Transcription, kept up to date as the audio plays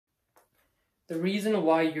The reason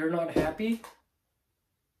why you're not happy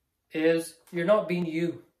is you're not being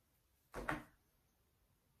you.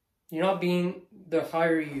 You're not being the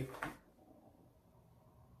higher you.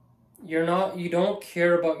 You don't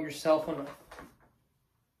care about yourself enough.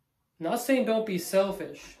 I'm not saying don't be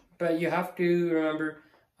selfish, but you have to remember,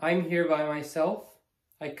 I'm here by myself.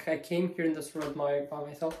 I came here in this world by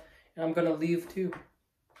myself, and I'm gonna leave too.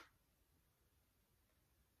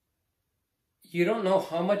 You don't know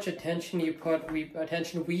how much attention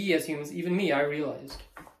we as humans, even me, I realized.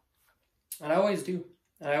 And I always do.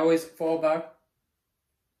 And I always fall back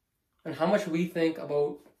on how much we think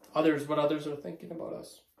about others, what others are thinking about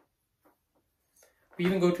us. We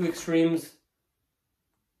even go to extremes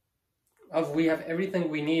of we have everything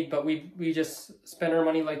we need, but we just spend our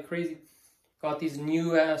money like crazy. Got these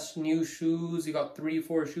new shoes, you got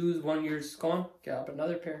 3-4 shoes, 1 year's gone, grab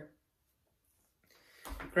another pair.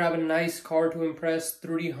 Grab a nice car to impress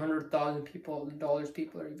 300,000 people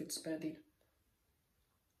are even spending.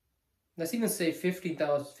 Let's even say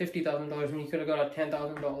 $50,000 when you could have got a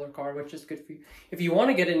 $10,000 car, which is good for you. If you want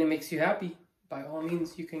to get it and it makes you happy, by all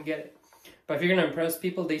means you can get it. But if you're going to impress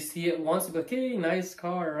people, they see it once, they'll be like, hey, nice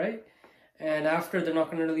car, right? And after, they're not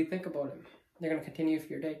going to really think about it. They're going to continue for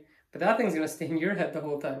your day. But that thing's going to stay in your head the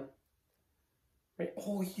whole time. Right?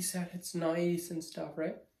 Oh, he said it's nice and stuff,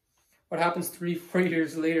 right? What happens 3-4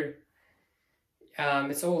 years later?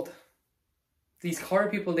 It's old. These car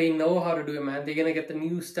people, they know how to do it, man. They're going to get the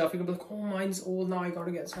new stuff. You're going to be like, oh, mine's old now. I got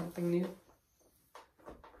to get something new.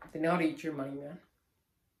 They know how to eat your money, man.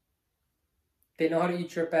 They know how to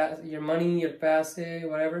eat your money, your passe,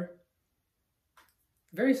 whatever.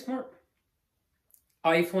 Very smart.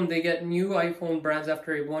 iPhone, they get new iPhone brands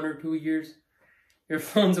after 1 or 2 years. Your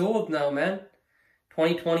phone's old now, man.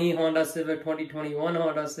 2020 Honda Civic, 2021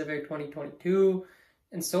 Honda Civic, 2022,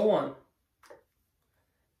 and so on.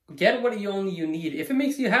 Get what you need. If it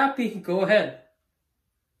makes you happy, go ahead.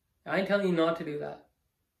 I ain't telling you not to do that.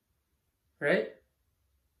 Right?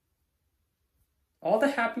 All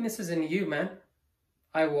the happiness is in you, man.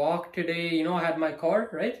 I walked today, you know, I had my car,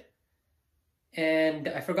 right? And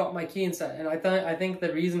I forgot my key inside. And I think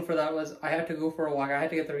the reason for that was I had to go for a walk. I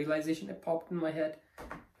had to get the realization. It popped in my head.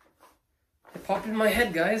 It popped in my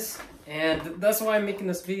head, guys. And that's why I'm making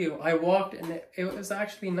this video. I walked and it was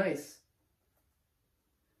actually nice.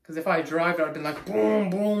 Because if I drive, I'd be like, boom,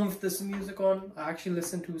 boom, with this music on. I actually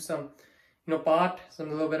listened to some, you know, a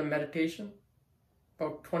little bit of meditation.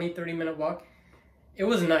 About 20-30 minute walk. It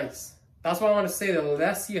was nice. That's why I want to say the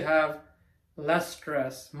less you have, less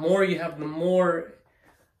stress. More you have, the more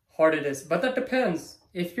hard it is. But that depends.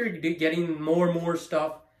 If you're getting more and more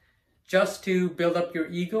stuff just to build up your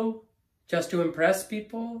ego, just to impress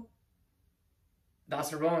people,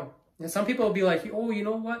 that's wrong. And some people will be like, oh, you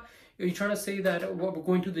know what? Are you trying to say that we're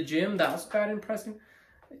going to the gym, that's bad impressing?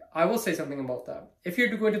 I will say something about that. If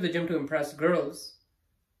you're going to the gym to impress girls,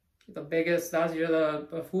 you're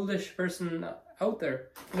the foolish person out there.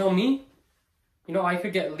 You know me? You know, I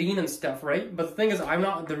could get lean and stuff, right? But the thing is,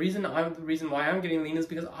 the reason why I'm getting lean is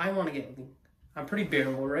because I want to get lean. I'm pretty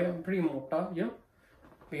bearable, right? I'm pretty mota, you know?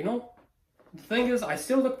 But you know, the thing is, I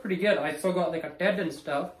still look pretty good. I still got like a TED and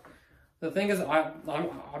stuff. The thing is, I'm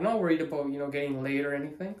not worried about, you know, getting laid or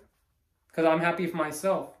anything. Because I'm happy for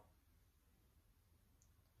myself.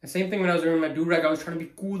 The same thing when I was wearing my do-rag, I was trying to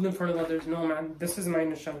be cool in front of others. No, man, this is my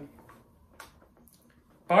nishan.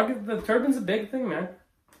 The turban's a big thing, man.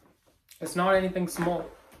 It's not anything small.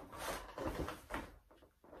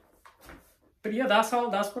 But yeah, that's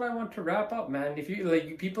what I want to wrap up, man. If you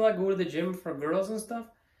like people that go to the gym for girls and stuff,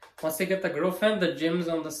 once they get the girlfriend, the gym's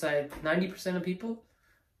on the side. 90% of people,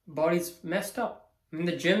 body's messed up. I mean,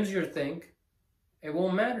 the gym's your thing. It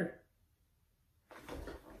won't matter.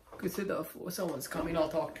 Someone's coming, I'll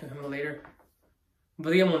talk to him later.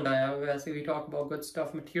 We talk about good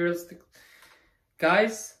stuff, materialistic.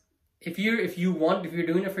 Guys, if you're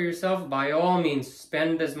doing it for yourself, by all means,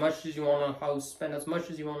 spend as much as you want on a house, spend as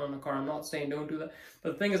much as you want on a car. I'm not saying don't do that.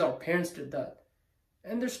 But the thing is, our parents did that.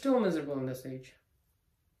 And they're still miserable in this age.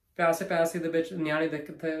 Passe the bitch,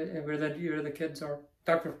 where the kids are.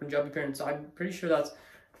 Talk for Punjabi parents. I'm pretty sure that's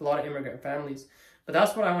a lot of immigrant families. But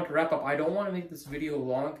that's what I want to wrap up. I don't want to make this video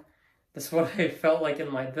long. That's what I felt like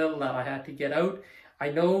in my bill that I had to get out. I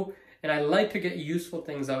know, and I like to get useful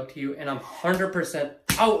things out to you, and I'm 100%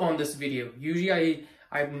 out on this video. Usually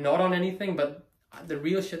I'm not on anything, but the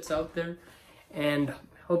real shit's out there. And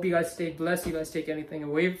hope you guys stay blessed. You guys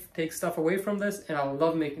take stuff away from this, and I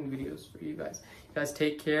love making videos for you guys. You guys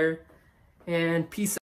take care, and peace out.